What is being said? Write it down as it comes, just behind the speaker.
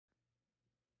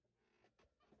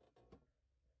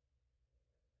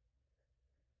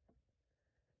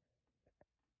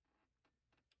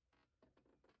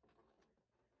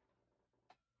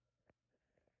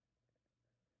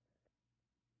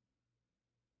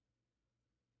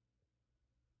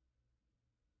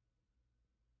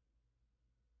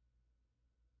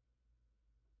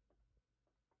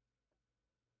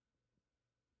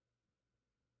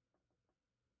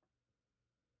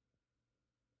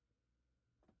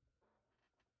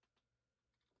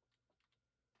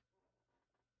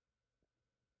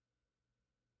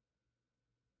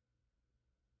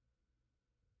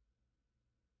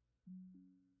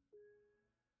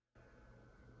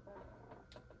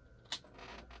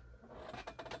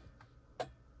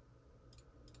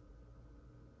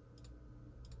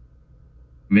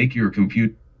Make your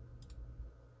computer.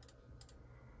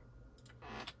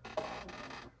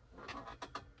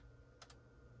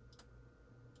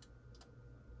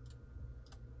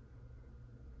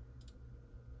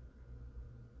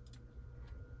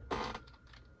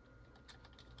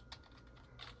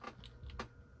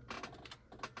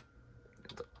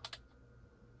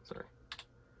 Sorry.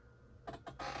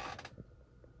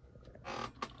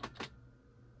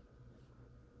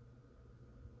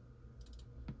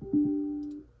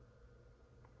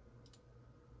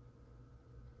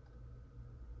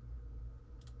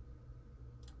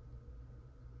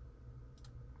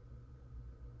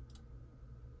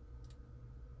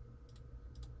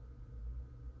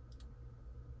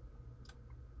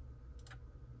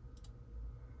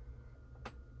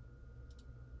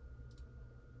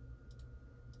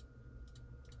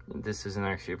 This isn't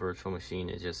actually a virtual machine,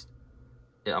 it's just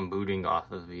I'm booting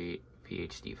off of the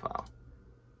PhD file.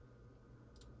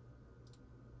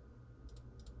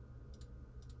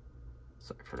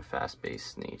 Sorry for the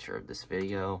fast-paced nature of this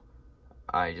video.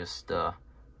 I just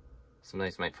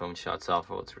sometimes my phone shuts off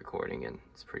while it's recording and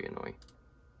it's pretty annoying.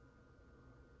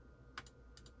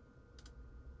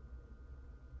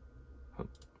 But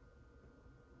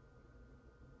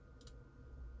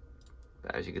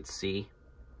as you can see,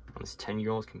 on this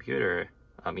 10-year-old computer,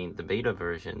 I mean the beta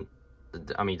version,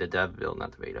 the dev build,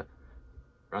 not the beta,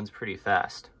 runs pretty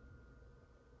fast.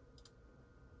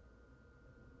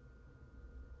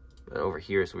 But over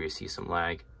here is where you see some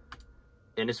lag.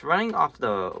 And it's running off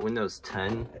the Windows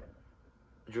 10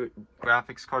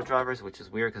 graphics card drivers, which is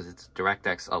weird because it's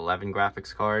DirectX 11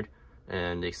 graphics card.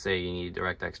 And they say you need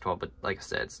DirectX 12, but like I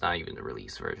said, it's not even the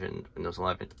release version. Windows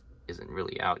 11 isn't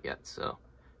really out yet, so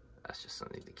that's just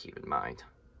something to keep in mind.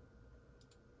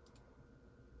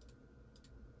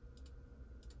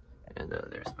 And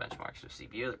there's benchmarks for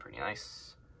CPU. They're pretty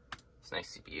nice. It's a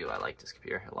nice CPU. I like this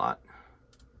computer a lot.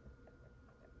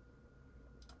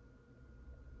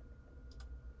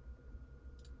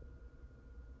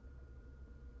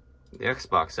 The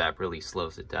Xbox app really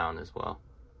slows it down as well.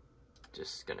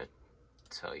 Just gonna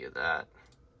tell you that.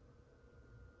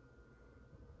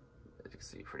 As you can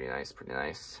see, pretty nice, pretty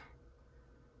nice.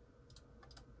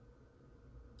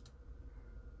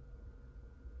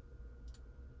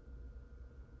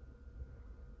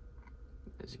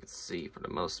 As you can see, for the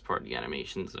most part, the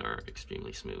animations are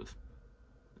extremely smooth.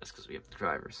 That's because we have the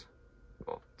drivers.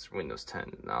 Well, it's Windows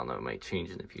 10. I don't know, it might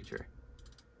change in the future.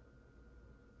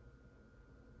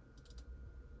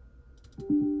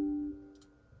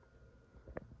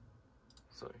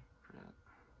 Sorry for that.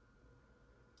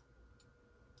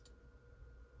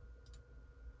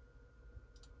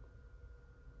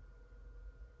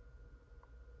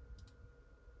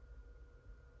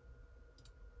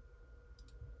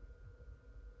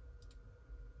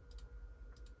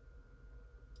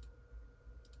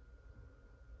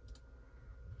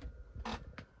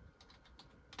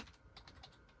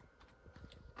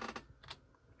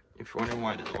 If you're wondering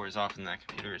why the door is off in that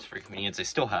computer, it's for convenience. I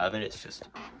still have it, it's just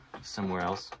somewhere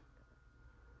else.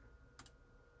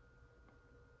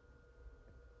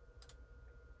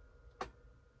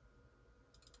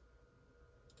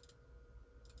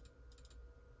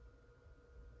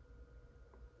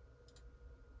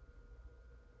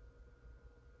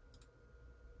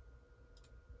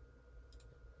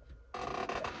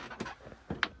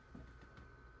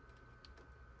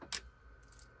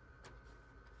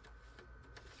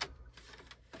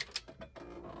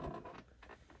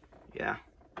 Yeah,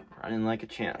 running like a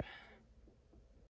champ.